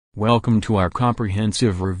Welcome to our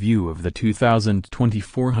comprehensive review of the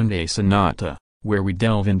 2024 Hyundai Sonata, where we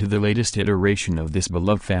delve into the latest iteration of this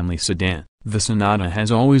beloved family sedan. The Sonata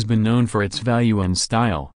has always been known for its value and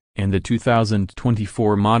style, and the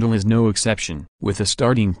 2024 model is no exception. With a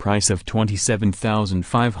starting price of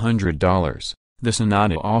 $27,500, the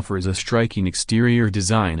Sonata offers a striking exterior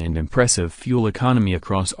design and impressive fuel economy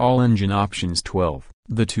across all engine options.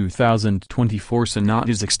 The 2024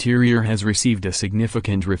 Sonata's exterior has received a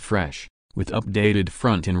significant refresh, with updated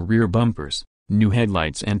front and rear bumpers, new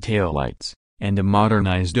headlights and taillights, and a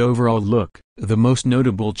modernized overall look. The most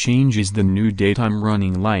notable change is the new daytime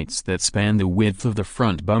running lights that span the width of the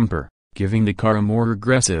front bumper, giving the car a more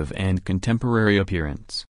aggressive and contemporary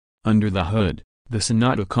appearance. Under the hood, the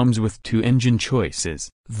Sonata comes with two engine choices.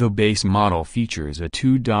 The base model features a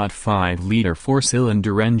 2.5-liter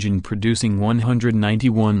four-cylinder engine producing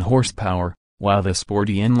 191 horsepower, while the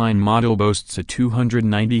sporty N-Line model boasts a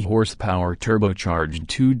 290 horsepower turbocharged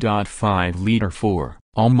 2.5-liter four.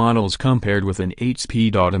 All models come paired with an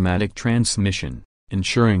 8-speed automatic transmission,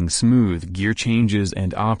 ensuring smooth gear changes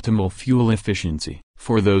and optimal fuel efficiency.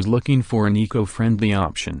 For those looking for an eco-friendly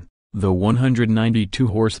option, the 192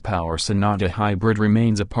 horsepower Sonata Hybrid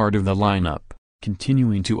remains a part of the lineup,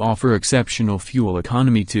 continuing to offer exceptional fuel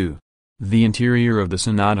economy too. The interior of the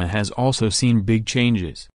Sonata has also seen big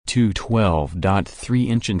changes. Two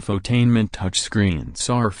 12.3-inch infotainment touchscreens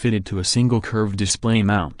are fitted to a single curved display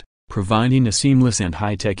mount, providing a seamless and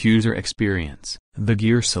high-tech user experience. The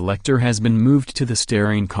gear selector has been moved to the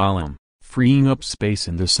steering column, freeing up space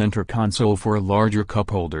in the center console for larger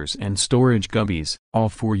cup holders and storage cubbies. All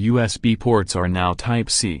four USB ports are now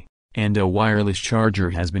Type-C, and a wireless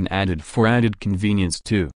charger has been added for added convenience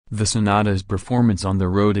too. The Sonata's performance on the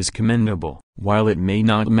road is commendable. While it may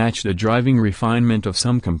not match the driving refinement of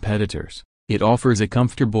some competitors, it offers a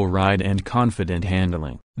comfortable ride and confident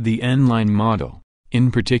handling. The N-Line model,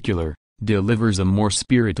 in particular, delivers a more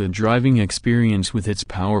spirited driving experience with its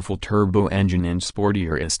powerful turbo engine and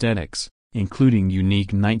sportier aesthetics, including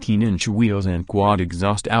unique 19-inch wheels and quad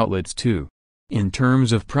exhaust outlets too. In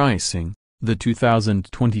terms of pricing, the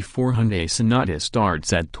 2024 Hyundai Sonata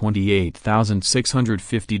starts at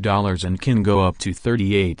 $28,650 and can go up to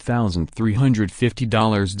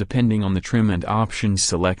 $38,350 depending on the trim and options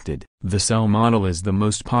selected. The Cell model is the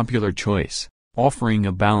most popular choice, offering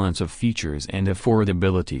a balance of features and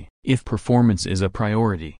affordability. If performance is a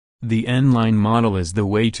priority, the N-Line model is the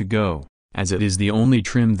way to go, as it is the only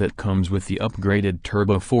trim that comes with the upgraded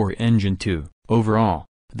Turbo 4 engine too. Overall,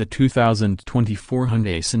 the 2024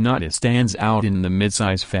 Hyundai Sonata stands out in the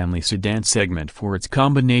midsize family sedan segment for its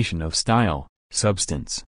combination of style,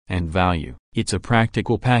 substance, and value. It's a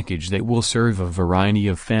practical package that will serve a variety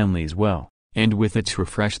of families well, and with its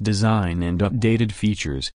refreshed design and updated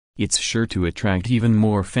features, it's sure to attract even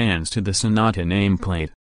more fans to the Sonata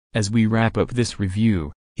nameplate. As we wrap up this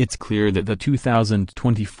review, it's clear that the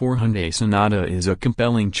 2024 Hyundai Sonata is a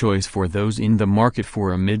compelling choice for those in the market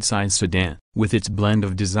for a midsize sedan. With its blend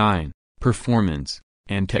of design, performance,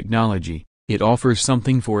 and technology, it offers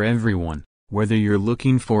something for everyone, whether you're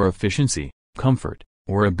looking for efficiency, comfort,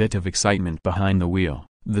 or a bit of excitement behind the wheel.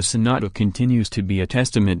 The Sonata continues to be a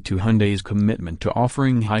testament to Hyundai's commitment to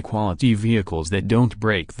offering high-quality vehicles that don't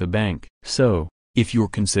break the bank. So, if you're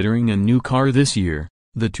considering a new car this year,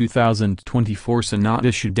 the 2024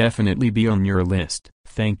 Sonata should definitely be on your list.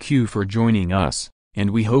 Thank you for joining us, and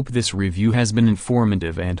we hope this review has been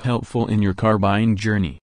informative and helpful in your car buying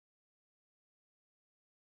journey.